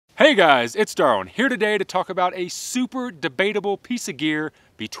Hey guys, it's Darwin here today to talk about a super debatable piece of gear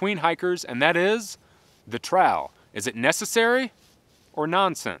between hikers, and that is the trowel. Is it necessary or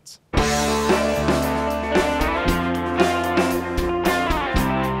nonsense?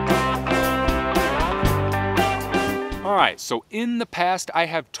 Alright, so in the past I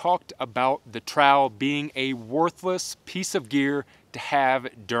have talked about the trowel being a worthless piece of gear to have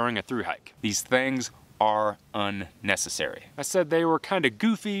during a thru hike. These things are unnecessary. I said they were kind of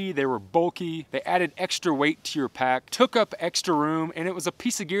goofy, they were bulky, they added extra weight to your pack, took up extra room, and it was a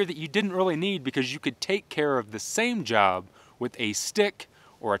piece of gear that you didn't really need because you could take care of the same job with a stick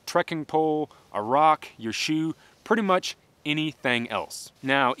or a trekking pole, a rock, your shoe, pretty much anything else.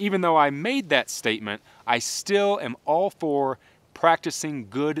 Now, even though I made that statement, I still am all for practicing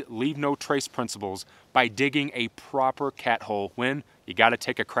good leave no trace principles by digging a proper cat hole when you gotta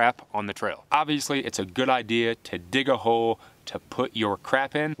take a crap on the trail. Obviously, it's a good idea to dig a hole to put your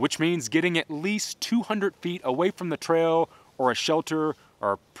crap in, which means getting at least 200 feet away from the trail or a shelter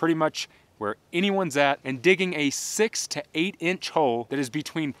or pretty much where anyone's at, and digging a 6 to 8 inch hole that is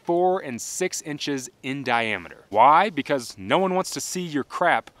between 4 and 6 inches in diameter. Why? Because no one wants to see your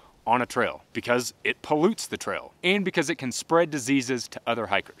crap on a trail, because it pollutes the trail, and because it can spread diseases to other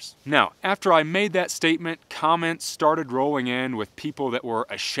hikers. Now, after I made that statement, comments started rolling in with people that were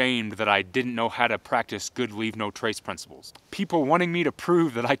ashamed that I didn't know how to practice good leave no trace principles. People wanting me to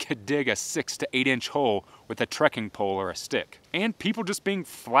prove that I could dig a 6 to 8 inch hole with a trekking pole or a stick. And people just being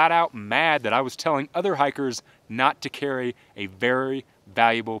flat out mad that I was telling other hikers not to carry a very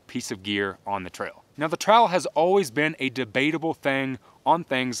valuable piece of gear on the trail. Now, the trowel has always been a debatable thing on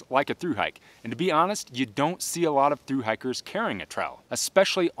things like a thru hike. And to be honest, you don't see a lot of thru hikers carrying a trowel,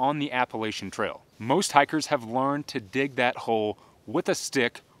 especially on the Appalachian Trail. Most hikers have learned to dig that hole with a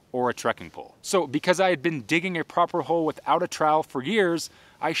stick or a trekking pole. So because I had been digging a proper hole without a trowel for years,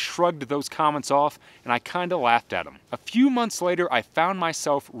 I shrugged those comments off and I kinda laughed at them. A few months later, I found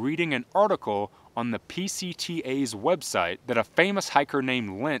myself reading an article on the PCTA's website that a famous hiker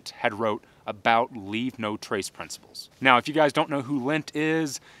named Lense had wrote about leave no trace principles. Now, if you guys don't know who Lense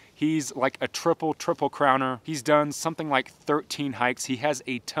is, he's like a triple crowner. He's done something like 13 hikes. He has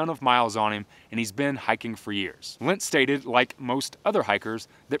a ton of miles on him, and he's been hiking for years. Lense stated, like most other hikers,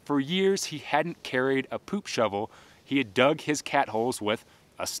 that for years he hadn't carried a poop shovel. He had dug his cat holes with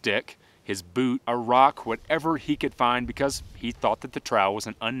a stick, his boot, a rock, whatever he could find, because he thought that the trowel was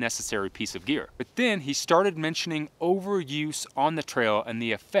an unnecessary piece of gear. But then he started mentioning overuse on the trail and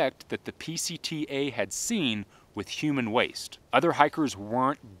the effect that the PCTA had seen with human waste. Other hikers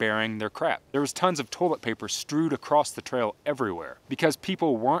weren't bearing their crap. There was tons of toilet paper strewed across the trail everywhere because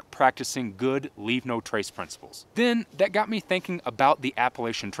people weren't practicing good leave no trace principles. Then that got me thinking about the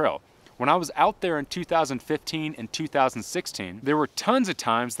Appalachian Trail. When I was out there in 2015 and 2016, there were tons of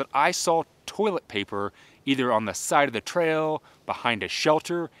times that I saw toilet paper either on the side of the trail, behind a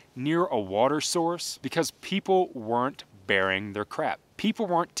shelter, near a water source, because people weren't bearing their crap. People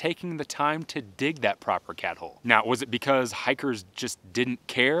weren't taking the time to dig that proper cat hole. Now, was it because hikers just didn't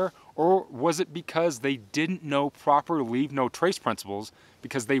care, or was it because they didn't know proper leave no trace principles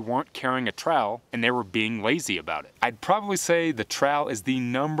because they weren't carrying a trowel and they were being lazy about it? I'd probably say the trowel is the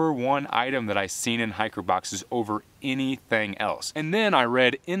 #1 item that I've seen in hiker boxes over anything else. And then I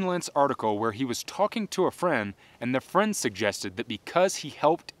read Lense's article where he was talking to a friend, and the friend suggested that because he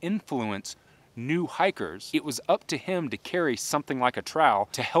helped influence new hikers, it was up to him to carry something like a trowel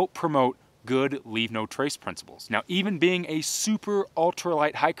to help promote good leave no trace principles. Now, even being a super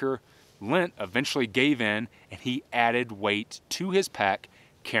ultralight hiker, Lense eventually gave in and he added weight to his pack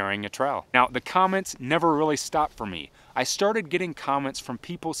carrying a trowel. Now, the comments never really stopped for me. I started getting comments from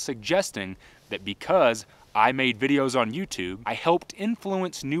people suggesting that because I made videos on YouTube, I helped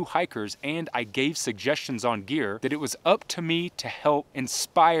influence new hikers, and I gave suggestions on gear, that it was up to me to help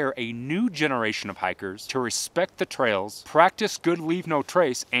inspire a new generation of hikers to respect the trails, practice good leave no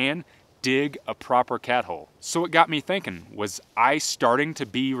trace, and dig a proper cat hole. So it got me thinking, was I starting to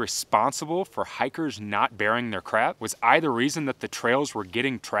be responsible for hikers not bearing their crap? Was I the reason that the trails were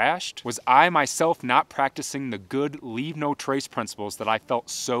getting trashed? Was I myself not practicing the good leave no trace principles that I felt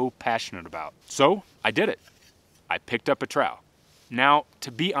so passionate about? So I did it. I picked up a trowel. Now,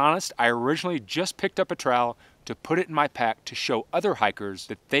 to be honest, I originally just picked up a trowel to put it in my pack to show other hikers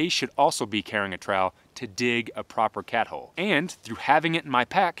that they should also be carrying a trowel to dig a proper cat hole. And through having it in my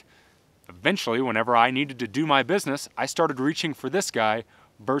pack, eventually, whenever I needed to do my business, I started reaching for this guy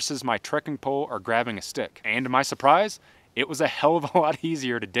versus my trekking pole or grabbing a stick. And to my surprise, it was a hell of a lot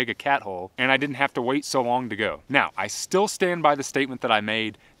easier to dig a cat hole, and I didn't have to wait so long to go. Now, I still stand by the statement that I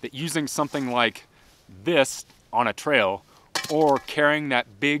made that using something like this on a trail or carrying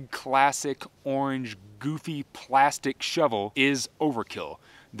that big classic orange goofy plastic shovel is overkill.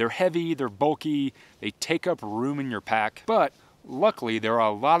 They're heavy, they're bulky, they take up room in your pack, but luckily there are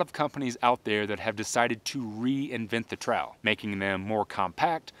a lot of companies out there that have decided to reinvent the trowel, making them more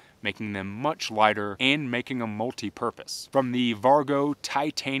compact, making them much lighter, and making them multi-purpose. From the Vargo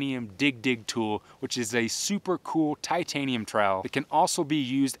titanium dig tool, which is a super cool titanium trowel that can also be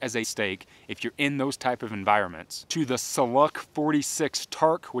used as a stake if you're in those type of environments, to the Saluk 46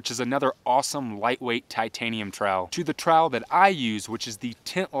 Tark, which is another awesome lightweight titanium trowel, to the trowel that I use, which is the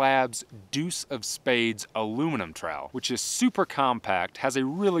Tent Labs Deuce of Spades aluminum trowel, which is super compact, has a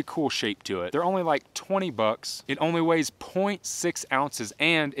really cool shape to it. They're only like 20 bucks. It only weighs 0.6 ounces,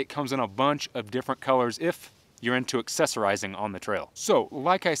 and it comes in a bunch of different colors if you're into accessorizing on the trail. So,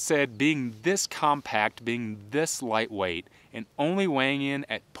 like I said, being this compact, being this lightweight, and only weighing in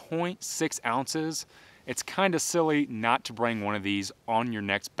at 0.6 ounces, it's kind of silly not to bring one of these on your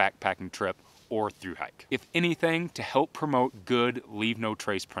next backpacking trip or through hike. If anything, to help promote good leave no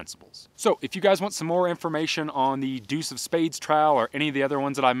trace principles. So if you guys want some more information on the Deuce of Spades trowel or any of the other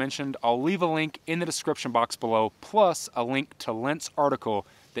ones that I mentioned, I'll leave a link in the description box below, plus a link to Lense article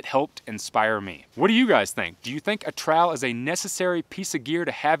that helped inspire me. What do you guys think? Do you think a trowel is a necessary piece of gear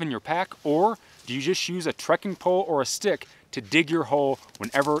to have in your pack, or do you just use a trekking pole or a stick to dig your hole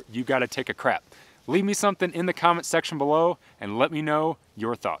whenever you gotta take a crap? Leave me something in the comment section below and let me know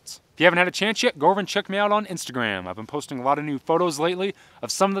your thoughts. If you haven't had a chance yet, go over and check me out on Instagram. I've been posting a lot of new photos lately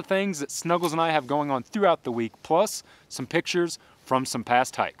of some of the things that Snuggles and I have going on throughout the week, plus some pictures from some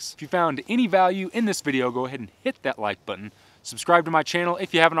past hikes. If you found any value in this video, go ahead and hit that like button. Subscribe to my channel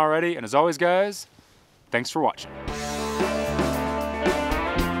if you haven't already, and as always guys, thanks for watching.